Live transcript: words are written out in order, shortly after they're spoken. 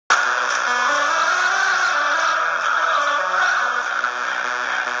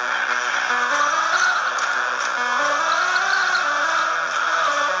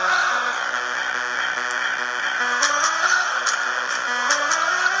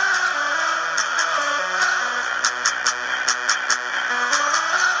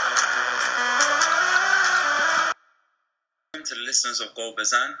of Goal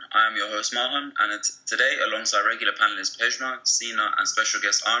Bezan. I am your host Marhan, and today, alongside regular panelists Pejman, Sina, and special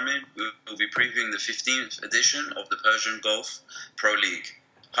guest Armin, we will be previewing the 15th edition of the Persian Golf Pro League.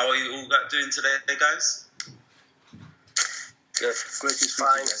 How are you all doing today, guys? Good. Great to see you.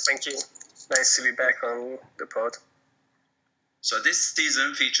 Fine, thank you. Nice to be back on the pod. So this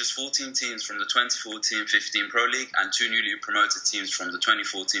season features 14 teams from the 2014-15 Pro League and 2 newly promoted teams from the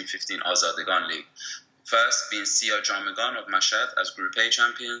 2014-15 Azadegan League. First being Sia Jamigan of Mashhad as Group A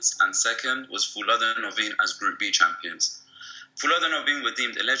champions, and second was Fulad Novin as Group B champions. Fulad Novin were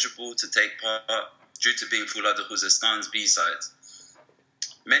deemed eligible to take part due to being Fulad Khuzestan's B side.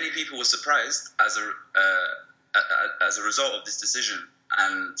 Many people were surprised as a result of this decision,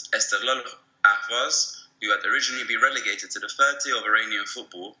 and Istiqlal Ahvaz, who had originally been relegated to the third tier of Iranian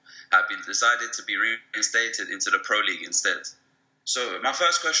football, had been decided to be reinstated into the Pro League instead. So my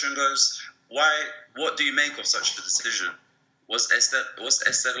first question goes, what do you make of such a decision? Was Istiqlal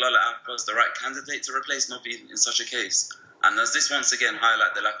Ahvaz the right candidate to replace Novin in such a case? And does this once again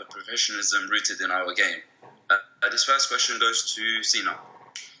highlight the lack of professionalism rooted in our game? This first question goes to Sina.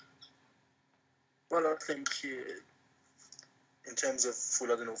 Well, I think in terms of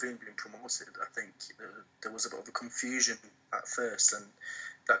Fulad Novin being promoted, I think there was a bit of a confusion at first, and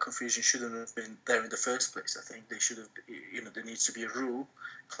that confusion shouldn't have been there in the first place. I think they should have, there needs to be a rule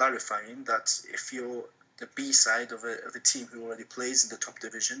clarifying that if you're the B side of a team who already plays in the top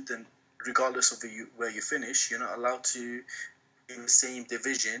division, then regardless of where you finish, you're not allowed to be in the same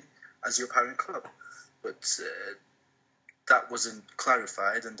division as your parent club. But that wasn't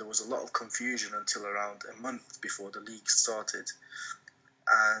clarified, and there was a lot of confusion until around a month before the league started.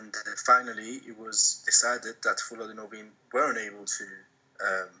 And finally, it was decided that Fulad Novin weren't able to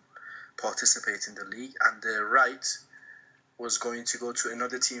participate in the league, and the right was going to go to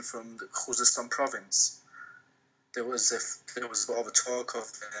another team from the Khuzestan province. There was a bit of a talk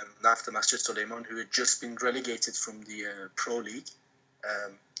of Nafta Masjid Suleiman, who had just been relegated from the Pro League.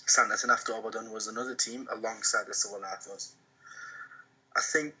 Sanat Nafta Abadan was another team alongside Istiqlal Ahvaz. I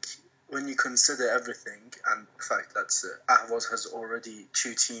think when you consider everything and the fact that Ahvaz has already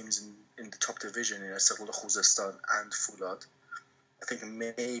 2 teams in the top division in Istiqlal Khuzestan and Fulad, I think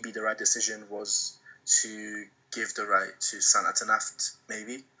maybe the right decision was to give the right to Sanat Naft,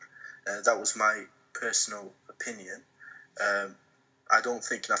 maybe. That was my personal opinion. I don't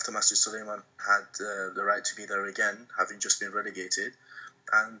think Nafta Masjid Suleiman had the right to be there again, having just been relegated.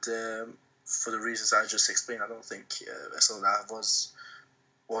 And for the reasons I just explained, I don't think Istiqlal Ahvaz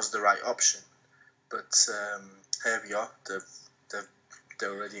was the right option. But here we are.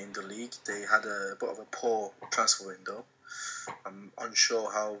 They're already in the league. They had a bit of a poor transfer window. I'm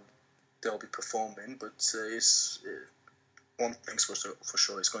unsure how they'll be performing, but one thing's for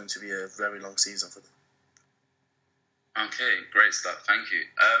sure, it's going to be a very long season for them. Okay, great stuff. Thank you.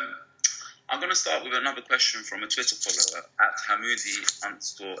 I'm going to start with another question from a Twitter follower at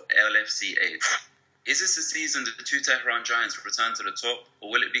Hamoudi_LFC8. Is this the season that the 2 Tehran Giants return to the top,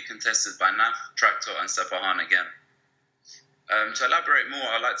 or will it be contested by Naf, Tractor and Sepahan again? To elaborate more,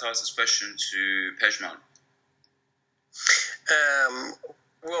 I'd like to ask this question to Pejman.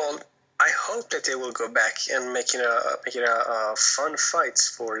 Well, I hope that they will go back and make it a fun fight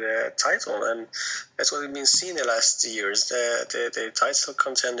for the title, and that's what we've been seeing the last years. The title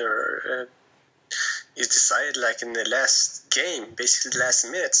contender is decided like in the last game, basically the last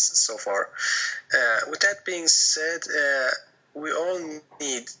minutes so far. With that being said, we all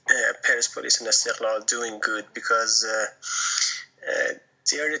need Persepolis and Istiqlal doing good, because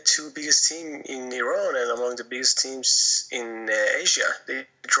they are the 2 biggest teams in Iran and among the biggest teams in Asia. They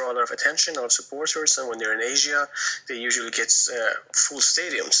draw a lot of attention, a lot of supporters, and when they're in Asia, they usually get full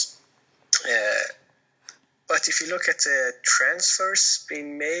stadiums. But if you look at the transfers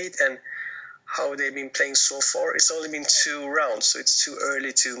being made and how they've been playing so far, it's only been 2 rounds, so it's too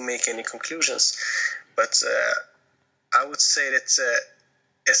early to make any conclusions. But I would say that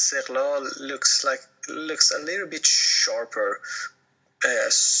Istiqlal looks a little bit sharper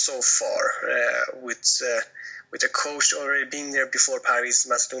so far, with a coach already being there before Paris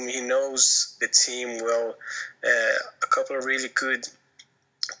Mazloumi. He knows the team well. A couple of really good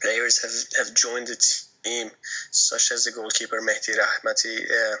players have joined the team, such as the goalkeeper Mehdi Rahmati,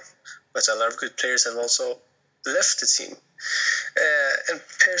 but a lot of good players have also left the team. And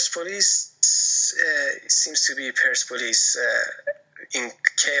Persepolis seems to be Persepolis in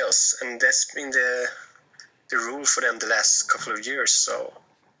chaos, and that's been the rule for them the last couple of years. So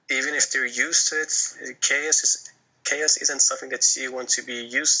even if they're used to it, chaos isn't something that you want to be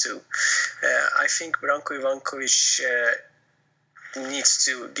used to. I think Branko Ivankovic needs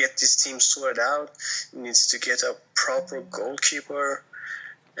to get this team sorted out, needs to get a proper goalkeeper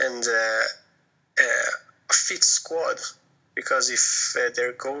and a fit squad. Because if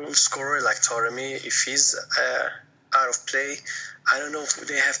their goal scorer like Taremi, if he's out of play, I don't know if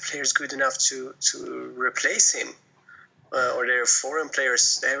they have players good enough to replace him. Or their foreign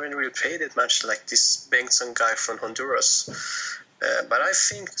players, they haven't really played it much, like this Bezan guy from Honduras. But I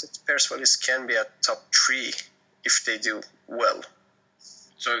think that Persepolis can be a top 3 if they do well.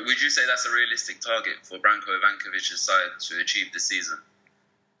 So would you say that's a realistic target for Branko Ivankovic's side to achieve this season?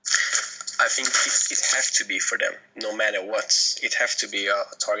 I think it has to be for them, no matter what. It has to be a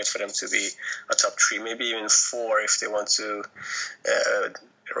target for them to be a top 3, maybe even 4 if they want to,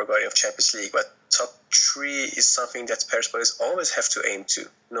 regarding of Champions League. But top 3 is something that Persepolis always have to aim to,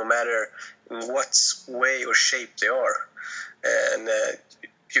 no matter in what way or shape they are. And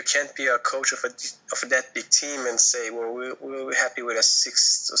you can't be a coach of that big team and say, well, we're happy with a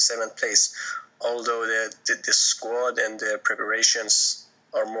 6th or 7th place, although the squad and the preparations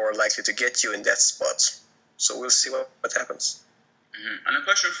are more likely to get you in that spot. So we'll see what happens. Mm-hmm. And a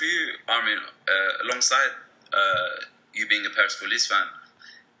question for you, Armin, alongside you being a Persepolis fan,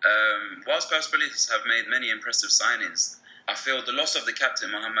 whilst Persepolis have made many impressive signings, I feel the loss of the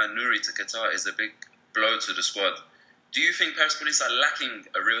captain, Mohamed Nouri, to Qatar is a big blow to the squad. Do you think Persepolis are lacking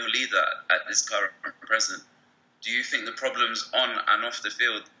a real leader at this current present? Do you think the problems on and off the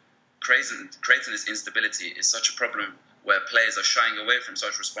field, creating this instability, is such a problem where players are shying away from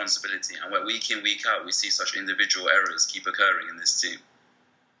such responsibility, and where week in, week out, we see such individual errors keep occurring in this team?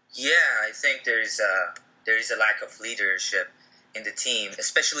 Yeah, I think there is a lack of leadership in the team,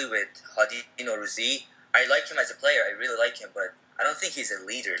 especially with Hadino Ruzi. I like him as a player, I really like him, but I don't think he's a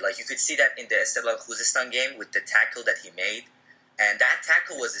leader. Like, you could see that in the Istiklal Khuzestan game with the tackle that he made, and that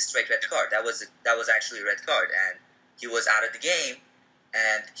tackle was a straight red card. That was actually a red card, and he was out of the game,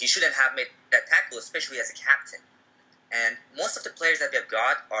 and he shouldn't have made that tackle, especially as a captain. And most of the players that we have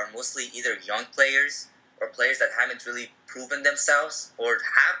got are mostly either young players or players that haven't really proven themselves, or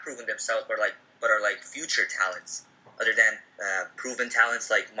have proven themselves, but are like future talents, other than proven talents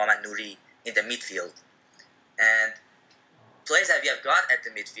like Mohamed Nouri in the midfield. And players that we have got at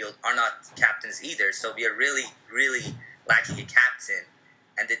the midfield are not captains either, so we are really, really lacking a captain.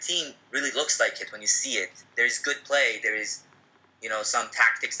 And the team really looks like it when you see it. There is good play, there is, some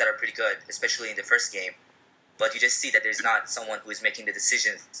tactics that are pretty good, especially in the first game. But you just see that there's not someone who is making the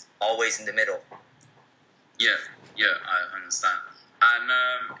decisions always in the middle. Yeah, I understand. And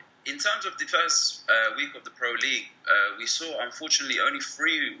in terms of the first week of the Pro League, we saw, unfortunately, only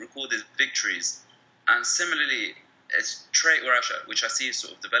 3 recorded victories. And similarly, trait which I see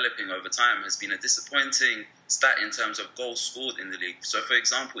sort of developing over time, has been a disappointing stat in terms of goals scored in the league. So, for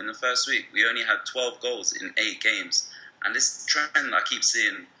example, in the first week, we only had 12 goals in 8 games. And this trend I keep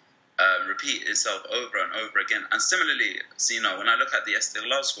seeing repeat itself over and over again. And similarly, when I look at the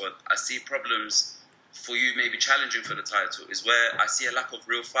Istiklal squad, I see problems for you maybe challenging for the title, is where I see a lack of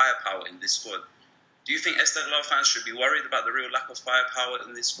real firepower in this squad. Do you think Istiklal fans should be worried about the real lack of firepower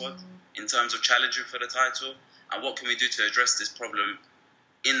in this squad in terms of challenging for the title? And what can we do to address this problem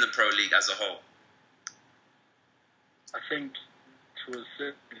in the Pro League as a whole? I think it was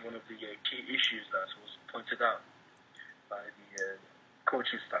certainly one of the key issues that was pointed out by the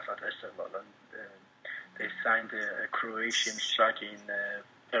coaching staff at Istiklal. And they signed a Croatian striker in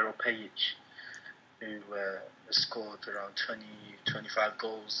Pero Pejic, who scored around 25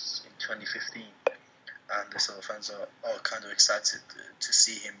 goals in 2015. And the Istiklal fans are kind of excited to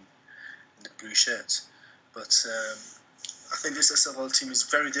see him in the blue shirts. But I think this Istiklal team is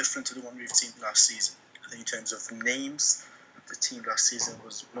very different to the one we've seen last season. I think in terms of names, the team last season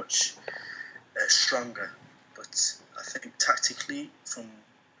was much stronger. But I think tactically, from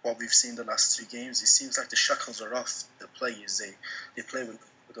what we've seen the last 2 games, it seems like the shackles are off the players. They play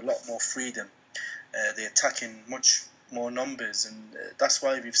with a lot more freedom. They attack in much more numbers, and that's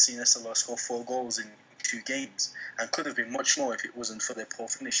why we've seen Istiklal score 4 goals in 2 games, and could have been much more if it wasn't for their poor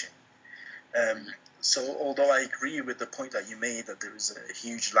finishing. So although I agree with the point that you made that there is a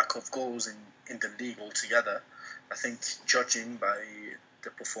huge lack of goals in the league altogether, I think judging by the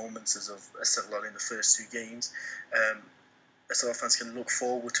performances of Istiklal in the first 2 games, Istiklal fans can look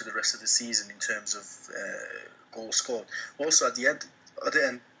forward to the rest of the season in terms of goals scored. Also, at the end of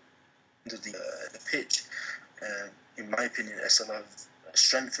the pitch, in my opinion, Istiklal have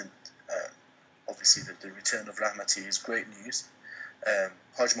strengthened. Obviously, the return of Rahmati is great news.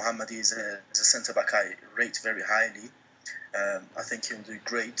 Haj Mohammadi is a centre-back I rate very highly. I think he'll do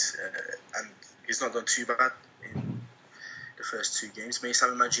great, and he's not done too bad in the first 2 games.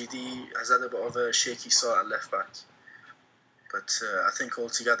 Sami Majidi has had a bit of a shaky start at left-back. But I think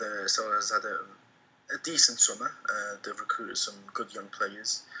altogether, Seoul has had a decent summer. They've recruited some good young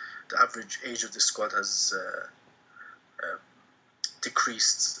players. The average age of the squad has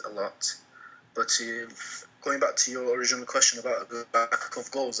decreased a lot. But going back to your original question about the lack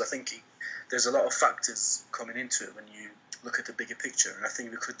of goals, I think there's a lot of factors coming into it when you look at the bigger picture. And I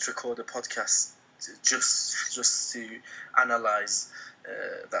think we could record a podcast just to analyse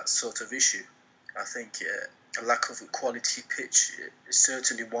that sort of issue. I think a lack of a quality pitch is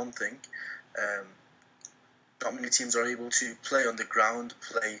certainly one thing. Not many teams are able to play on the ground,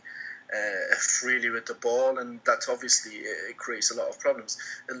 play freely with the ball, and that obviously it creates a lot of problems.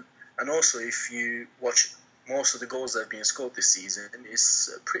 And also, if you watch most of the goals that have been scored this season, it's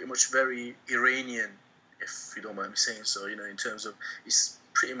pretty much very Iranian, if you don't mind me saying so. In terms of, it's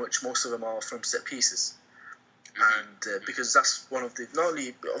pretty much most of them are from set pieces, and because that's one of the, not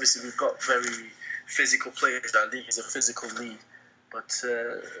only obviously we've got very physical players. Our league is a physical league, but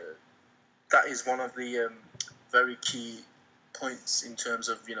that is one of the very key points in terms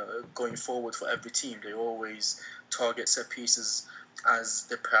of going forward for every team. They always target set pieces as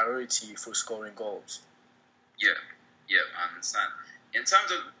the priority for scoring goals. Yeah, I understand. In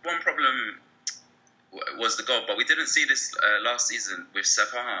terms of one problem was the goal, but we didn't see this last season with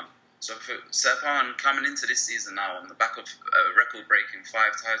Sepahan. So for Sepahan coming into this season now on the back of record-breaking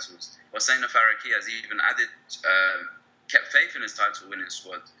 5 titles, Hossein Faraki has even kept faith in his title-winning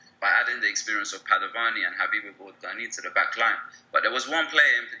squad by adding the experience of Padovani and Habibi Bordani to the back line. But there was one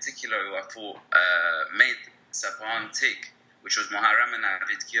player in particular who I thought made Sepahan tick, which was Muharrem and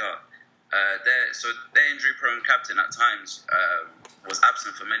Navid Kia. Their injury-prone captain at times was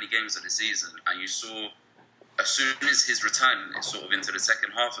absent for many games of the season, and you saw, as soon as his return sort of into the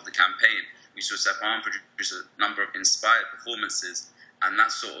second half of the campaign, we saw Sepahan produce a number of inspired performances, and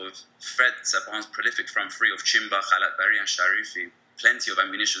that sort of fed Sepahan's prolific front three of Chimba, Khalat Bari and Sharifi plenty of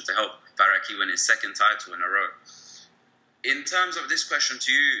ammunition to help Faraki win his second title in a row. In terms of this question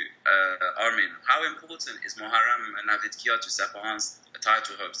to you, Armin, how important is Muharrem and Navid Kia to Sepahan's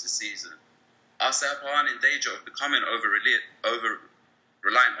title hopes this season? Are Sepahan in danger of becoming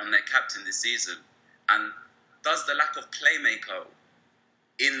over-reliant on their captain this season? And does the lack of playmaker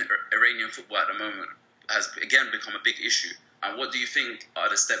in Iranian football at the moment has again become a big issue? And what do you think are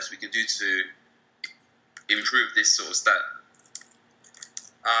the steps we can do to improve this sort of stat?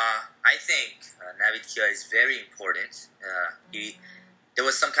 I think Navid Kia is very important. There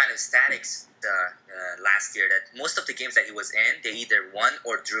was some kind of statics last year that most of the games that he was in, they either won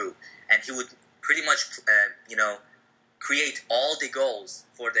or drew, and he would pretty much, create all the goals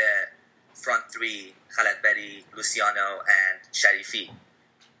for the front three: Khalat Bari, Luciano, and Sharifi.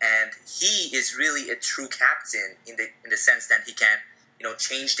 And he is really a true captain in the sense that he can,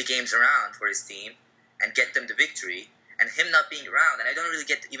 change the games around for his team and get them the victory. And him not being around, and I don't really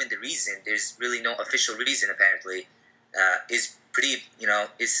get even the reason, there's really no official reason apparently, is pretty,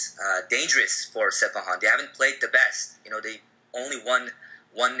 is dangerous for Sepahan. They haven't played the best. They only won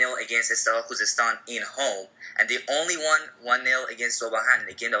 1-0 against Istiqlal Khuzestan in home, and they only won 1-0 against Zobahan in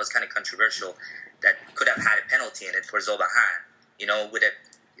a game that was kind of controversial, that could have had a penalty in it for Zobahan, with a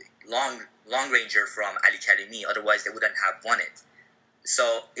long ranger from Ali Karimi. Otherwise, they wouldn't have won it.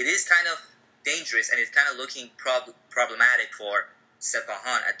 So it is kind of dangerous, and it's kind of looking problematic for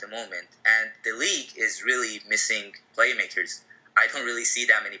Sepahan at the moment. And the league is really missing playmakers. I don't really see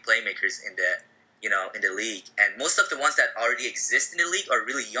that many playmakers in the league, and most of the ones that already exist in the league are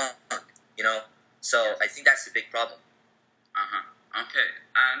really young. So I think that's the big problem. Okay,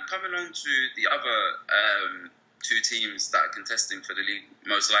 and coming on to the other 2 teams that are contesting for the league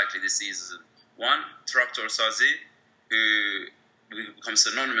most likely this season. One, Traktor Sazi, who will become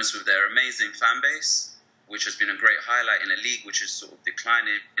synonymous with their amazing fan base, which has been a great highlight in a league which is sort of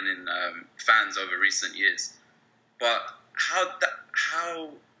declining in fans over recent years. But how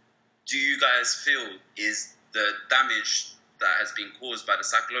do you guys feel is the damage that has been caused by the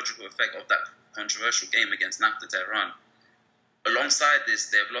psychological effect of that controversial game against Nafta Tehran? Alongside this,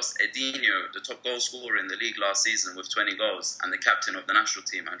 they've lost Edinho, the top goal scorer in the league last season with 20 goals, and the captain of the national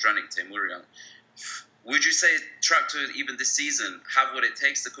team, Andranik Teimourian. Would you say Traktor, even this season, have what it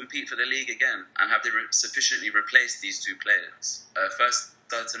takes to compete for the league again? And have they sufficiently replaced these 2 players? First,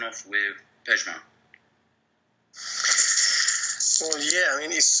 starting off with Pejman. Well, yeah, I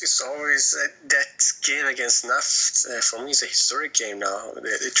mean, it's always that game against Naft, for me, it's a historic game now,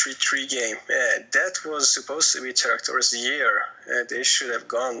 the 3-3 game. That was supposed to be Traktor's year. They should have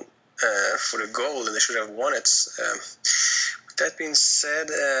gone for the goal, and they should have won it. That being said,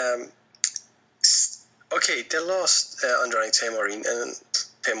 okay, they lost Andranik Teimourian, and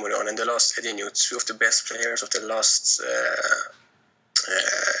Temurian and they lost Edinho, two of the best players of the last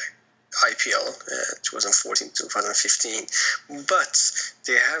IPL, 2014-2015. But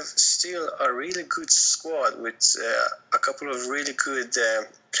they have still a really good squad with a couple of really good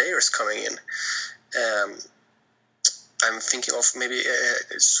players coming in. I'm thinking of maybe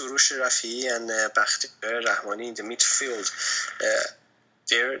Surush Rafi and Bakhtiar Rahmani in the midfield.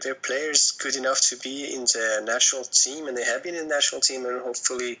 They're players good enough to be in the national team, and they have been in the national team, and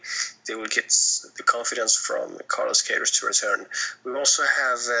hopefully they will get the confidence from Carlos Queiroz to return. We also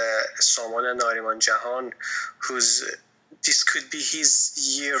have someone, Nariman Jahan, this could be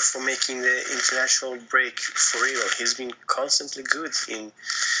his year for making the international break for real. He's been constantly good in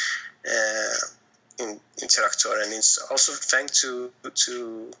Traktor, and it's also thanks to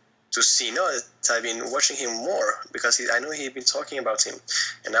Sina that I've been watching him more, because I know he'd been talking about him,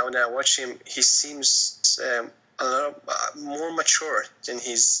 and now when I watch him, he seems a lot more mature than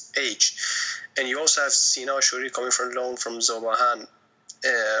his age. And you also have Sina Ashuri coming from loan from Zobahan.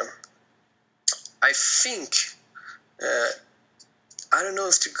 I think I don't know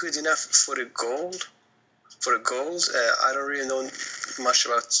if they're good enough for the gold. I don't really know much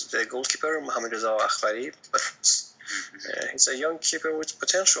about the goalkeeper, Mohamed Reza Akhbari, but he's a young keeper with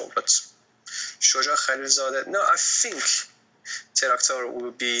potential. But Shoja Khalilzadeh, no, I think Traktor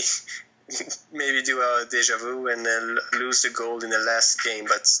will be maybe do a deja vu and lose the gold in the last game,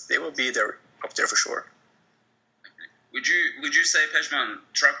 but they will be there up there for sure. Would you say, Pejman,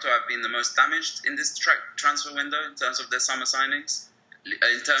 Traktor have been the most damaged in this transfer window in terms of their summer signings,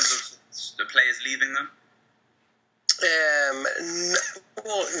 in terms of the players leaving them?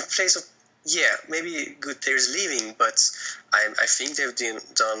 Well, in place of maybe good players leaving, but I think they've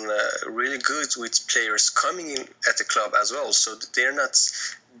done really good with players coming in at the club as well. So they're not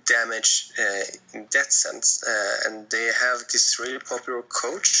damaged in that sense, and they have this really popular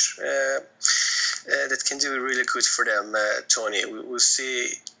coach that can do really good for them. Tony, we will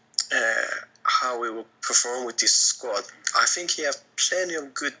see how we will perform with this squad. I think he have plenty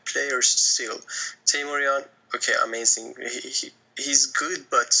of good players still. Temurian, okay, amazing. He's good,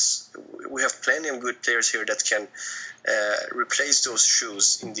 but we have plenty of good players here that can replace those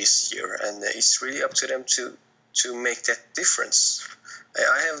shoes in this year, and it's really up to them to make that difference.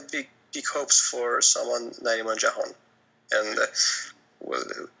 I have big hopes for someone Nariman Jahan, and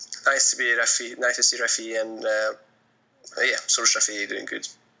nice to see Rafi, and Surush Rafi doing good.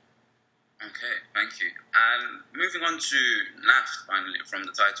 Okay, thank you. And moving on to Naft, finally, from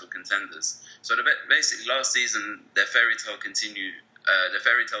the title contenders. So basically last season, their fairy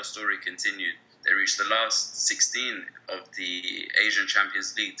tale story continued. They reached the last 16 of the Asian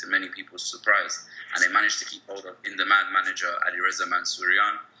Champions League, to many people's surprise, and they managed to keep hold of in-demand manager Ali Reza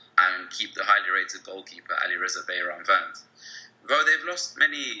Mansourian and keep the highly rated goalkeeper Ali Reza Bayram Vand. Though they've lost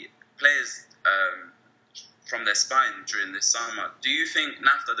many players from their spine during this summer, do you think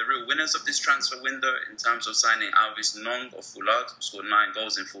Naft are the real winners of this transfer window in terms of signing Alvis Nong of Fulad, who scored 9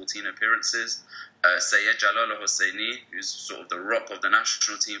 goals in 14 appearances, Sayed Jalal Hosseini, who's sort of the rock of the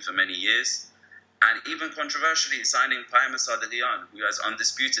national team for many years, and even controversially signing Payam Sadiqian, who has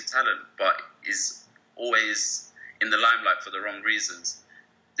undisputed talent but is always in the limelight for the wrong reasons?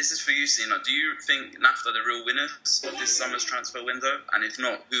 This is for you, Sina. Do you think Naft are the real winners of this summer's transfer window? And if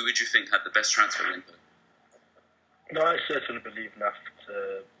not, who would you think had the best transfer window? No, I certainly believe Naft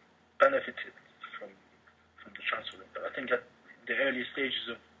benefited from the transfer window. I think at the early stages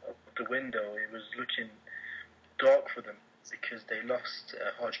of the window, it was looking dark for them because they lost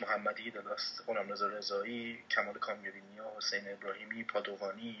Haj Mohammadi, they lost Ghulam Reza Rezai, Kamal Kamyurinio, Hossein Ibrahimi,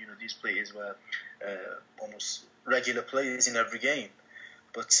 Padovani. These players were almost regular players in every game.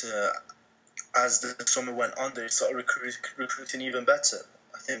 But as the summer went on, they started recruiting even better.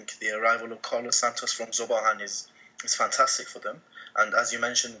 I think the arrival of Carlos Santos from Zobahan is fantastic for them. And as you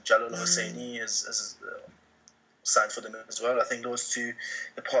mentioned, Jalal Hosseini is signed for them as well. I think those two,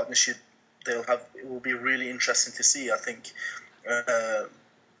 the partnership they'll have, it will be really interesting to see. I think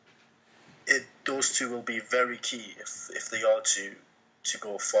those two will be very key if they are to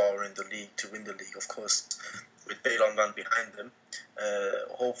go far in the league, to win the league. Of course, with Bayram Van behind them,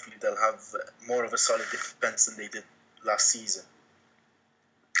 hopefully they'll have more of a solid defence than they did last season.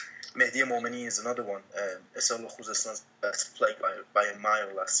 Mehdi Momeni is another one. Esol Khuzestan's best player by a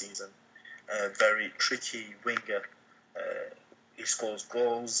mile last season. Very tricky winger. He scores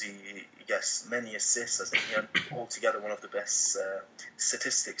goals. He gets many assists. I think he had altogether one of the best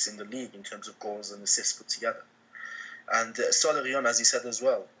statistics in the league in terms of goals and assists put together. And Solarion, as he said as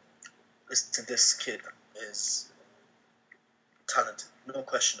well, listen, this kid is talented, no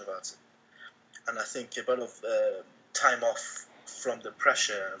question about it. And I think a bit of time off from the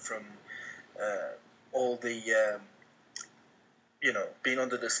pressure, from all the being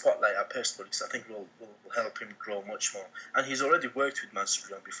under the spotlight at Persepolis, I think will help him grow much more. And he's already worked with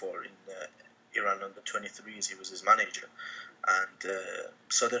Mansourian before in Iran under 23s. He was his manager, and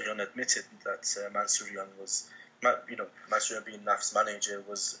Sadeghian admitted that Mansourian being Naft's manager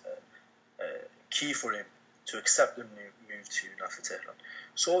was key for him to accept the move to Naft Tehran.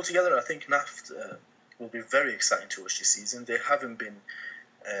 So altogether, I think Naft will be very exciting to watch this season. They haven't been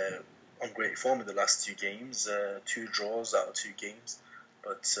on great form in the last 2 games, 2 draws out of 2 games.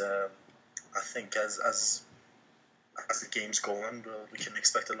 But I think as the games go on, we can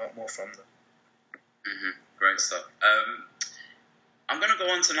expect a lot more from them. Mm-hmm. Great stuff. I'm going to go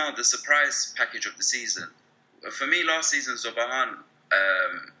on to now the surprise package of the season. For me, last season, Zobahan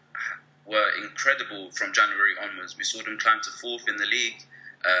were incredible from January onwards. We saw them climb to 4th in the league.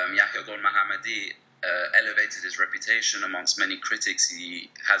 Yahya Gol Mahamadi elevated his reputation amongst many critics he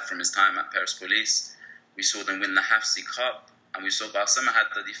had from his time at Persepolis. We saw them win the Hafsi Cup, and we saw Bassam had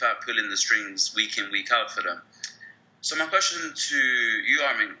the Difa pulling the strings week in, week out for them. So my question to you,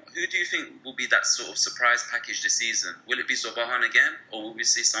 Armin, who do you think will be that sort of surprise package this season? Will it be Zobahan again, or will we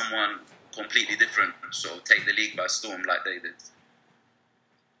see someone completely different sort of take the league by storm like they did?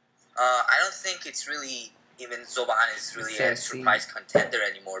 I don't think it's really even Zobahan is really a surprise contender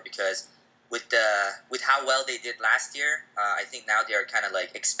anymore, because with how well they did last year, I think now they are kind of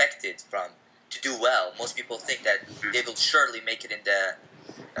like expected to do well. Most people think that they will surely make it in the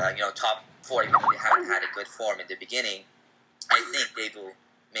top 4, even though they haven't had a good form in the beginning. I think they will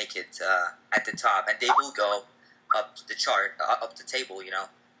make it at the top, and they will go up the chart, up the table,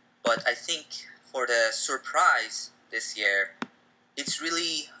 But I think for the surprise this year, it's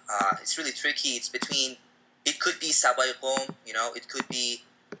really tricky. It's between, it could be Sabay Qom, it could be,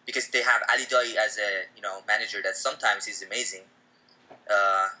 because they have Ali Dai as a manager that sometimes is amazing.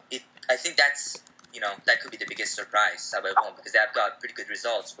 I think that's that could be the biggest surprise, Sabay Qom, because they have got pretty good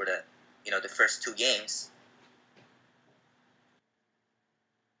results for the the first 2 games.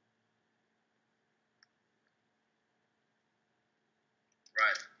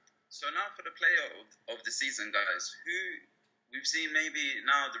 Right. So now for the player of the season, guys, who we've seen maybe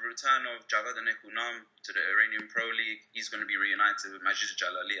now the return of Javad Nekunam to the Iranian Pro League. He's going to be reunited with Majid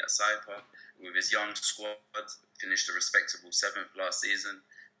Jalali at Saipa with his young squad, finished a respectable 7th last season.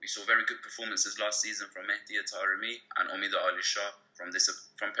 We saw very good performances last season from Mehdi Taremi and Omida Ali Shah from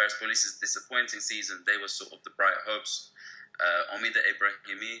Persepolis' disappointing season. They were sort of the bright hopes. Omida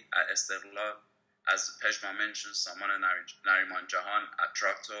Ibrahimi at Esteghlal, as Pejman mentioned, Samana Nariman Jahan at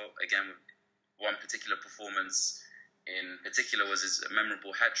Traktor, again with one particular performance in particular was his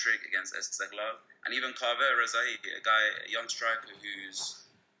memorable hat-trick against Esteghlal. And even Kaveh Rezai, a young striker who's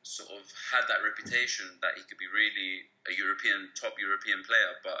sort of had that reputation that he could be really a top European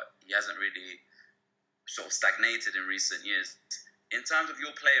player, but he hasn't really sort of stagnated in recent years. In terms of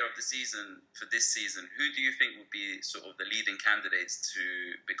your player of the season for this season, who do you think would be sort of the leading candidates to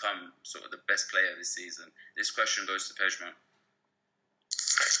become sort of the best player this season? This question goes to Pejman.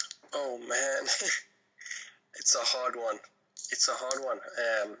 Oh, man. It's a hard one.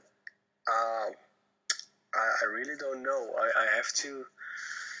 I really don't know. I have to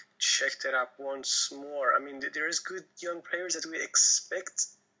check that up once more. I mean, there is good young players that we expect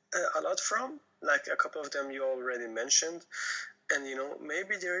a lot from, like a couple of them you already mentioned. And,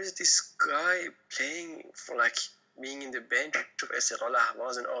 maybe there is this guy playing for, like, being in the bench of Esteghlal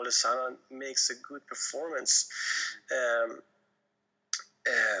Ahvaz and all of a sudden makes a good performance.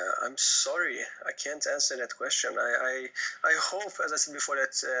 I'm sorry, I can't answer that question. I hope, as I said before,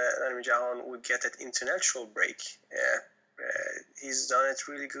 that Nariman Jahan would get that international break. He's done it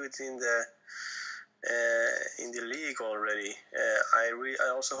really good in the league already. I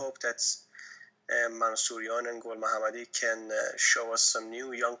also hope that Mansourian and Gol Mahamadi can show us some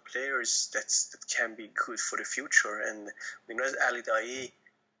new young players that can be good for the future. And we know that Ali Dai,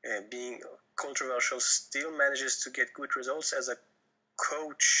 being controversial, still manages to get good results as a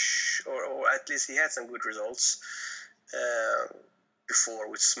coach, or at least he had some good results before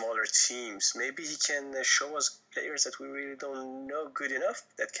with smaller teams. Maybe he can show us players that we really don't know good enough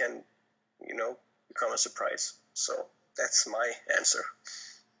that can, become a surprise. So that's my answer.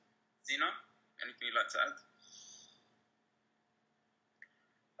 Zina, anything you'd like to add?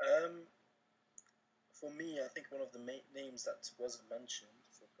 For me, I think one of the main names that wasn't mentioned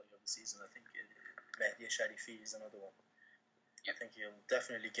for player of the season, I think Mehdi Sharifi is another one. I think he'll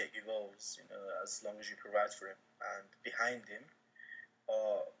definitely get you goals, as long as you provide for him. And behind him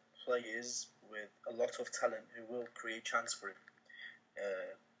are players with a lot of talent who will create chance for him.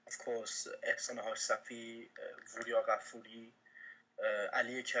 Of course, Ehsan Safi, Vuria Ghafouri,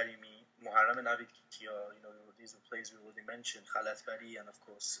 Ali Karimi, Muharrem Navid Kia, these were players we already mentioned, Khalat Bari, and of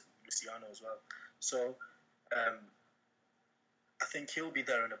course Luciano as well. So I think he'll be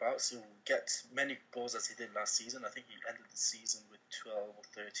there and about. So he'll get many goals as he did last season. I think he ended the season with 12 or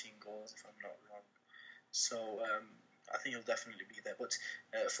 13 goals, if I'm not wrong. So I think he'll definitely be there. But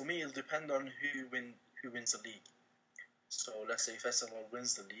for me, it'll depend on who wins the league. So let's say if SLR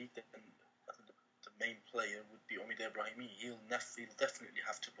wins the league, then I think the main player would be Omid Ebrahimi. He'll definitely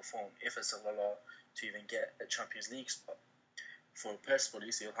have to perform if SLR to even get a Champions League spot. For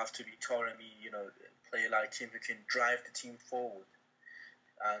Persepolis, he'll have to be Taremi, a player like him who can drive the team forward.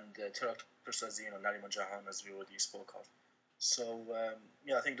 And Tarak Persazi, Nariman Jahan, as we already spoke of. So,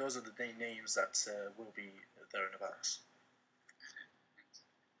 I think those are the names that will be there and about.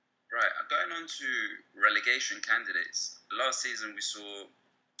 Right, going on to relegation candidates. Last season we saw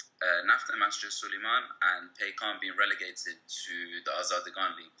Nafta Masjid Suleiman and Paykan being relegated to the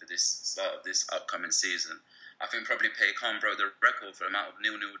Azadegan League for this start of this upcoming season. I think probably Paykan broke the record for the amount of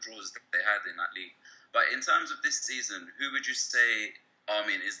 0-0 draws that they had in that league. But in terms of this season, who would you say,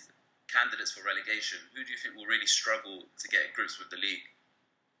 is candidates for relegation? Who do you think will really struggle to get grips with the league?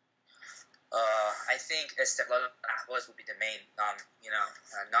 I think Istiklal Ahvaz would be the main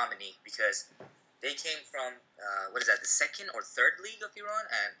nominee because they came from the second or third league of Iran,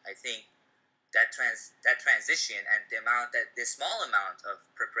 and I think that transition and the small amount of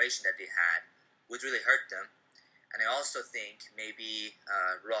preparation that they had would really hurt them. And I also think maybe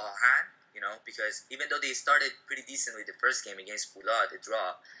Rohan, because even though they started pretty decently the first game against Fulad, the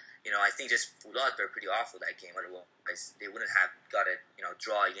draw, I think just Fulad were pretty awful that game. Otherwise, they wouldn't have got a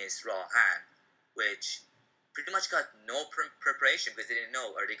draw against Rohan, which pretty much got no preparation because they didn't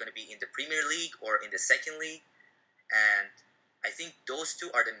know, are they going to be in the Premier League or in the second league? And I think those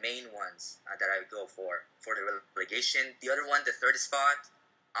two are the main ones that I would go for the relegation. The other one, the third spot,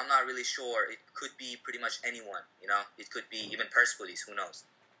 I'm not really sure. It could be pretty much anyone, It could be even Persepolis, who knows?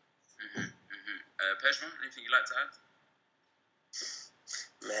 Persian, anything you'd like to add?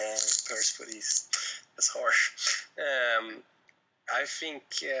 Man, Persepolis, that's harsh. I think,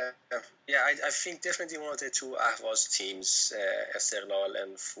 I think definitely one of the two Ahvaz teams, Istiklal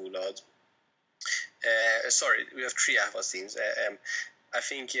and Fulad. Sorry, we have three Ahvaz teams. I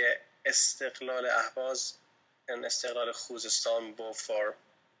think Istiklal Ahvaz and Istiklal Khuzestan both are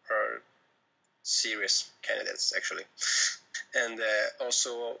serious candidates, actually. And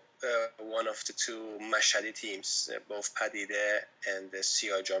also one of the two Mashhadi teams, both Padide and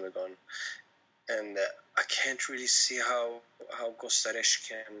Siyah Jamegan. And I can't really see how Gostaresh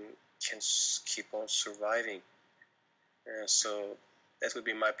can keep on surviving. So that would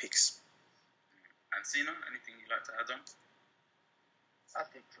be my picks. And Sina, anything you'd like to add on? I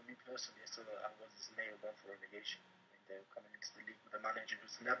think for me personally, I was nailed on for relegation. They're coming into the league with a manager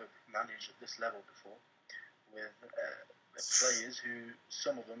who's never managed at this level before, with players who,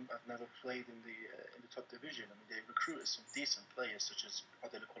 some of them have never played in the top division. They recruited some decent players such as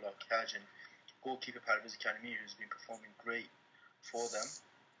Adel Kola Kaj and goalkeeper Parvez Karimi, who's been performing great for them.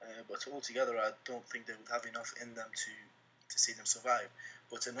 But altogether, I don't think they would have enough in them to see them survive.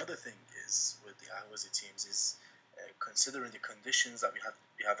 But another thing is with the Ahwazi teams is considering the conditions that we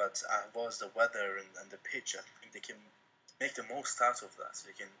have at Ahvaz, the weather and the pitch, I think they can make the most out of that.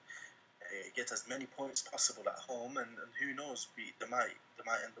 They can get as many points possible at home, and who knows, they might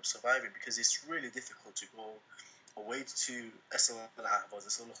end up surviving, because it's really difficult to go away to SLR Ahvaz,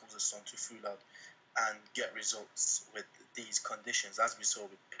 SLR Khuzestan, to Fulad and get results with these conditions, as we saw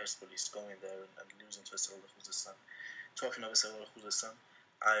with Persepolis going there and losing to SLR Khuzestan. Talking of SLR Khuzestan,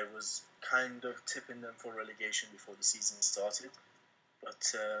 I was kind of tipping them for relegation before the season started,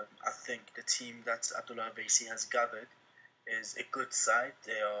 but I think the team that Abdullah Baisi has gathered is a good side.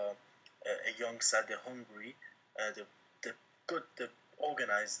 They are a young side, they're hungry, they're good, they're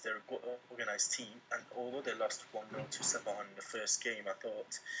organised team, and although they lost 1-0 to Sepahan in the first game, I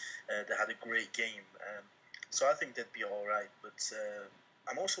thought they had a great game. So I think they'd be alright, but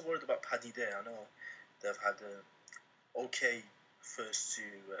I'm also worried about Padide. I know they've had an okay first 2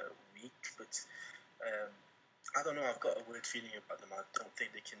 week, but I don't know, I've got a weird feeling about them. I don't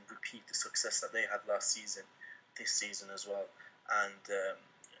think they can repeat the success that they had last season, this season as well. And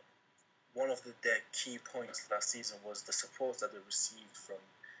one of their key points last season was the support that they received from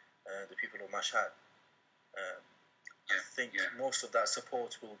the people of Mashhad. I think most of that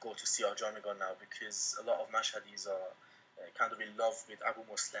support will go to Siyah Jamegan now, because a lot of Mashhadis are kind of in love with Abu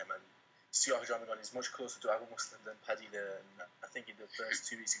Muslim, and Siyah Jamegan is much closer to Abu Muslim than Padide, and I think in the first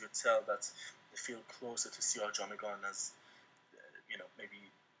 2 weeks you could tell that they feel closer to Siyah Jamegan, as maybe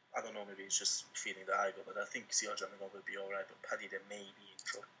I don't know, maybe it's just feeling the ego, but I think CR Jamigan will be alright, but Paddy, they may be in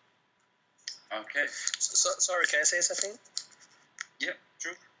trouble. Okay. Sorry, can I say something? Yeah,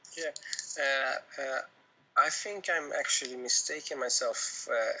 true. Yeah. I think I'm actually mistaken myself,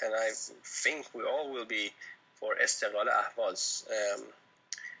 and I think we all will be for Esteghlal Ahvaz.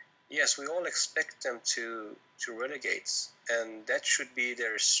 Yes, we all expect them to relegate, and that should be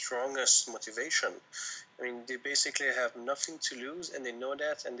their strongest motivation. I mean, they basically have nothing to lose, and they know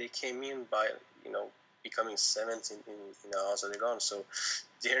that, and they came in by, becoming seventh in Azerbaijan. So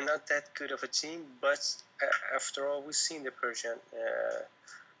they're not that good of a team, but after all, we've seen the Persian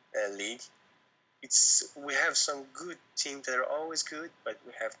league. We have some good teams that are always good, but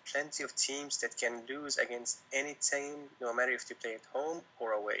we have plenty of teams that can lose against any team, no matter if they play at home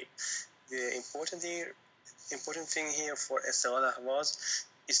or away. The important thing here for Esteghlal Ahvaz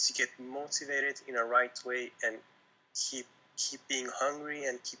is to get motivated in a right way and keep being hungry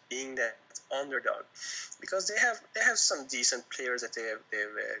and keep being that underdog, because they have some decent players that they've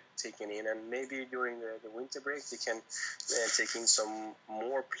taken in, and maybe during the winter break they can take in some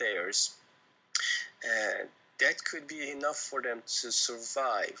more players. That could be enough for them to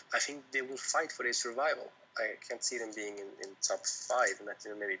survive. I think they will fight for their survival. I can't see them being in top 5, not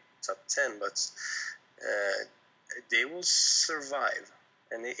even maybe top 10, but they will survive,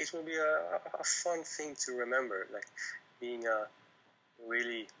 and it will be a fun thing to remember, like being a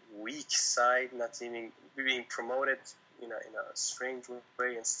really weak side, not even being promoted in a strange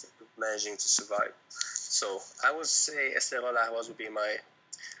way, and still managing to survive. So I would say Esteghlal Ahvaz would be my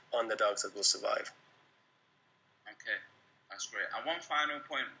underdogs that will survive. Okay, that's great. And one final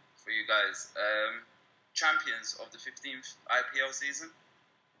point for you guys. Champions of the 15th IPL season,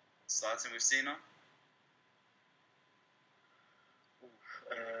 starting with Sina.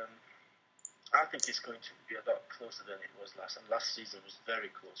 I think it's going to be a lot closer than it was last. And last season was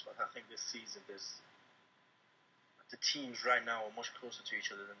very close, but I think this season the teams right now are much closer to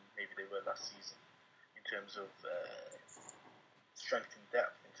each other than maybe they were last season in terms of strength and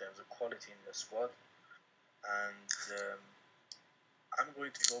depth, in terms of quality in the squad. And I'm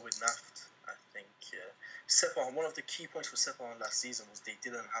going to go with Naft. I think Sepahan, one of the key points for Sepahan last season was they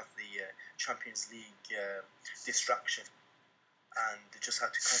didn't have the Champions League distraction, and they just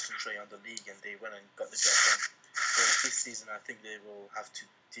had to concentrate on the league, and they went and got the job done. Whereas this season, I think they will have to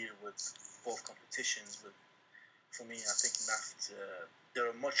deal with both competitions. But for me, I think Naft,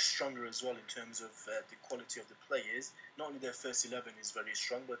 they're much stronger as well in terms of the quality of the players. Not only their first 11 is very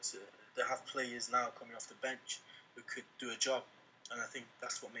strong, but they have players now coming off the bench who could do a job. And I think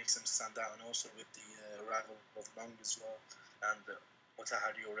that's what makes them stand out. And also with the arrival of Long as well, and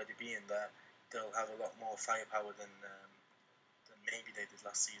Motahari already being there, they'll have a lot more firepower than maybe they did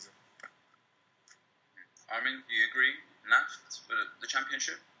last season. Armin, do you agree? Naft for the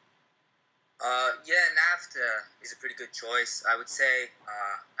championship? Yeah, Naft is a pretty good choice. I would say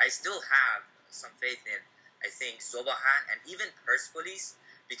I still have some faith in, I think, Zobahan and even Persepolis,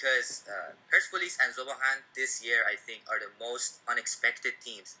 because Persepolis and Zobahan this year, I think, are the most unexpected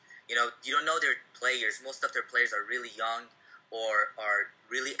teams. You don't know their players. Most of their players are really young or are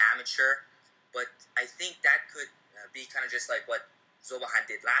really amateur. But I think that could be kind of just like what Zobahan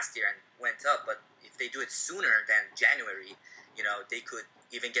did last year and went up. But if they do it sooner than January, they could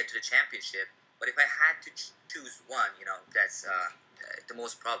even get to the championship. But if I had to choose one, that's the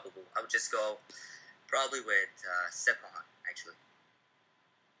most probable, I would just go probably with Sepahan, actually.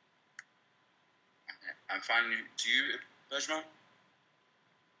 Okay. And finally, to you, Bezan?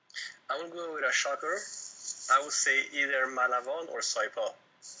 I will go with a shocker. I would say either Malavan or Saipa.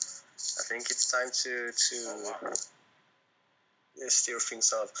 I think it's time to steer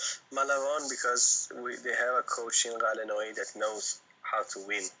things off. Malavan, because they have a coach in Galenoi that knows how to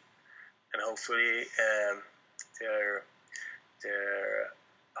win, and hopefully their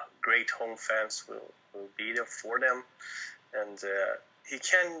great home fans will be there for them, and he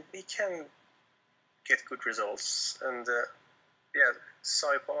can get good results. And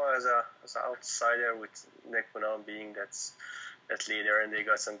Saipa as an outsider, with Nekunan being that leader, and they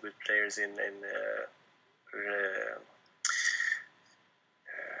got some good players in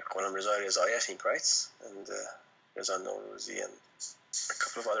Ghulam Rezai, I think, right? And Bezan Norouzi and a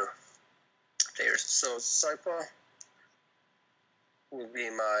couple of other players. So Saipa will be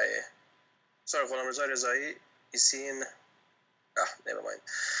my... Sorry, Ghulam Rezai is he in... never mind.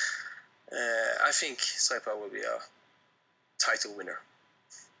 I think Saipa will be a title winner.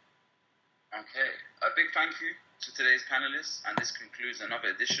 Okay. A big thank you to today's panelists, and this concludes another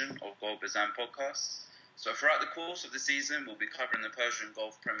edition of Goal Bezan Podcast. So throughout the course of the season, we'll be covering the Persian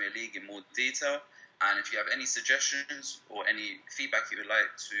Gulf Premier League in more detail, And if you have any suggestions or any feedback you would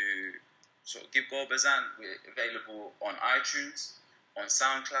like to sort of give Bezan, we're available on iTunes, on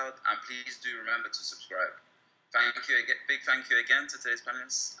SoundCloud, and please do remember to subscribe. Thank you again, big thank you again to today's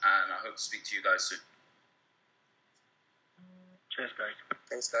panelists, and I hope to speak to you guys soon. Cheers, guys.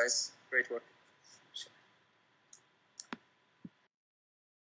 Thanks, guys. Great work.